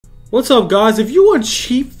What's up, guys? If you want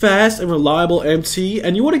cheap, fast, and reliable MT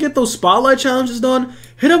and you want to get those spotlight challenges done,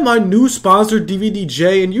 hit up my new sponsor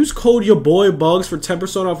DVDJ and use code your boy Bugz for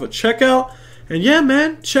 10% off at checkout. And yeah,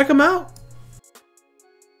 man, check them out.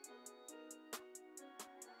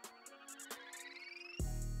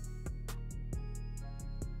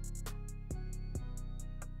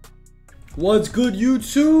 What's good,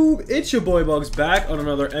 YouTube? It's your boy Bugz back on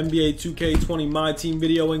another NBA 2K20 My Team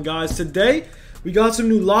video. And guys, today we got some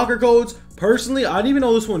new locker codes. Personally, I didn't even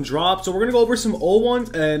know this one dropped, so we're gonna go over some old ones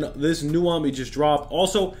and this new one we just dropped.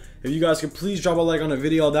 Also, if you guys could please drop a like on the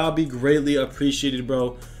video, that would be greatly appreciated,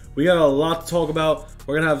 bro. We got a lot to talk about.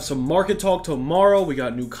 We're gonna have some market talk tomorrow. We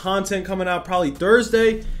got new content coming out probably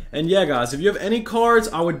Thursday. And yeah, guys, if you have any cards,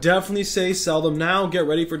 I would definitely say sell them now. Get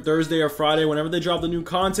ready for Thursday or Friday. Whenever they drop the new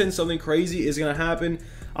content, something crazy is gonna happen.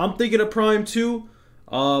 I'm thinking of Prime 2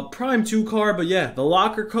 card, but yeah, the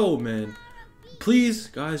locker code, man. Please,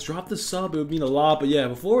 guys, drop the sub. It would mean a lot. But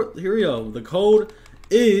yeah, here we go. The code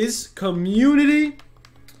is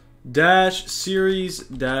community-series-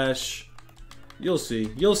 you'll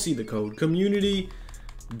see the code.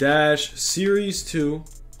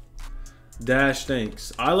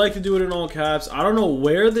 Community-series2-thanks. I like to do it in all caps. I don't know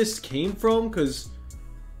where this came from because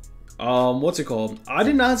what's it called? I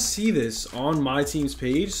did not see this on my team's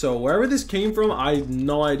page. So wherever this came from, I have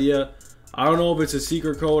no idea. I don't know if it's a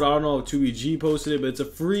secret code. I don't know if 2EG posted it, but it's a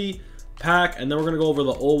free pack. And then we're going to go over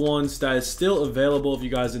the old ones that is still available if you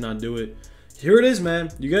guys did not do it. Here it is, man.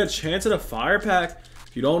 You get a chance at a fire pack.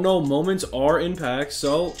 If you don't know, moments are in packs,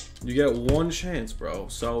 so you get one chance, bro.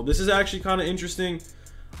 So this is actually kind of interesting.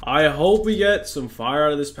 I hope we get some fire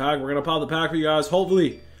out of this pack. We're going to pop the pack for you guys.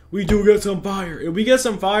 Hopefully, we do get some fire. If we get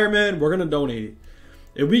some fire, man, we're going to donate it.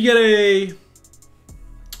 If we get a,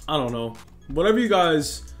 I don't know, whatever you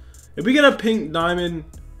guys... If we get a pink diamond,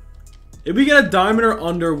 if we get a diamond or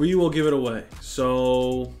under, we will give it away.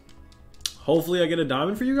 So, hopefully I get a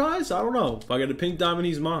diamond for you guys. I don't know. If I get a pink diamond,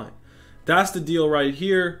 he's mine. That's the deal right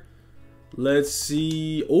here. Let's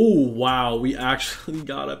see. Oh, wow. We actually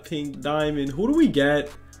got a pink diamond. Who do we get?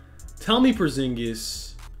 Tell me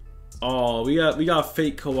Porzingis. Oh, we got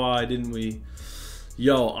fake Kawhi, didn't we?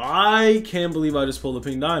 Yo, I can't believe I just pulled a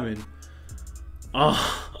pink diamond.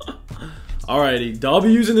 Alrighty,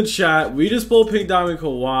 W's in the chat. We just pulled pink diamond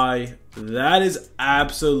Kawhi. That is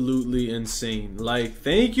absolutely insane. Like,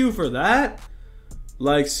 thank you for that.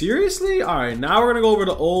 Like, seriously? Alright, now we're going to go over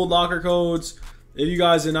the old locker codes. If you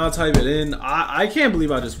guys did not type it in, I can't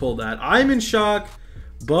believe I just pulled that. I'm in shock,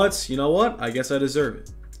 but you know what? I guess I deserve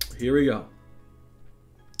it. Here we go.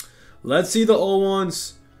 Let's see the old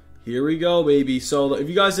ones. Here we go, baby. So, if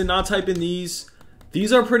you guys did not type in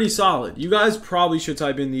these are pretty solid. You guys probably should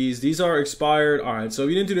type in these. These are expired. All right, so if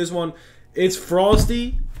you didn't do this one, it's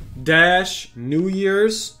Frosty-New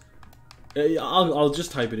Year's. I'll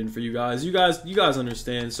just type it in for you guys. You guys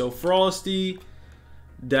understand. So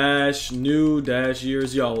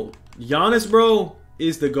Frosty-New-Years. Yo, Giannis, bro,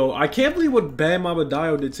 is the GOAT. I can't believe what Bam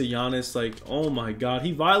Adebayo did to Giannis. Like, oh my God,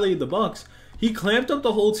 he violated the Bucks. He clamped up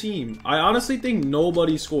the whole team. I honestly think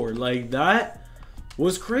nobody scored. Like, that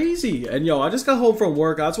was crazy. And yo, I just got home from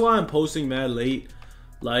work. That's why I'm posting mad late.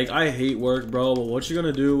 Like, I hate work, bro, but what you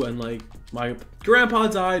gonna do? And like, my grandpa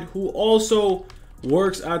died, who also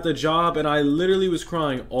works at the job, and I literally was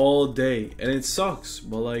crying all day, and it sucks.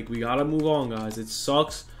 But like, we gotta move on, guys. It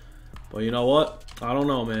sucks, but you know what? I don't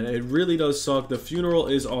know, man. It really does suck. The funeral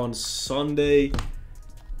is on Sunday.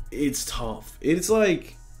 It's tough. It's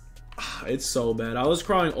like, it's so bad. I was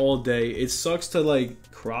crying all day. It sucks to like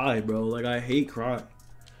cry, bro. Like, I hate crying.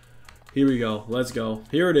 Here we go. Let's go.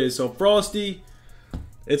 Here it is. So Frosty.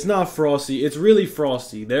 It's not Frosty. It's really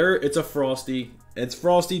Frosty. There, it's a Frosty. It's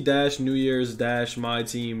Frosty-New Year's-My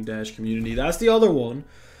Team-Community. That's the other one.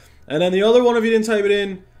 And then the other one, if you didn't type it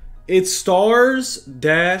in, it's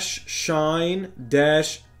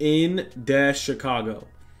Stars-Shine-In-Chicago.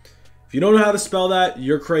 If you don't know how to spell that,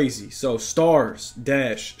 you're crazy. So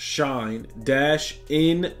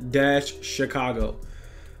Stars-Shine-In-Chicago.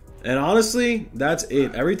 And honestly, that's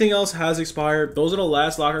it. Everything else has expired. Those are the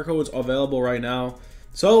last locker codes available right now.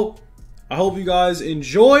 So, I hope you guys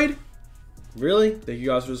enjoyed. Really, thank you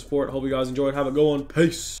guys for the support. Hope you guys enjoyed. Have a good one.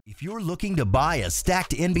 Peace. If you're looking to buy a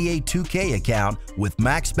stacked NBA 2K account with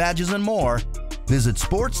max badges and more, visit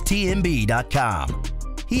sportstnb.com.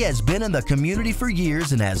 He has been in the community for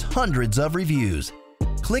years and has hundreds of reviews.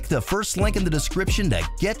 Click the first link in the description to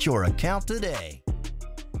get your account today.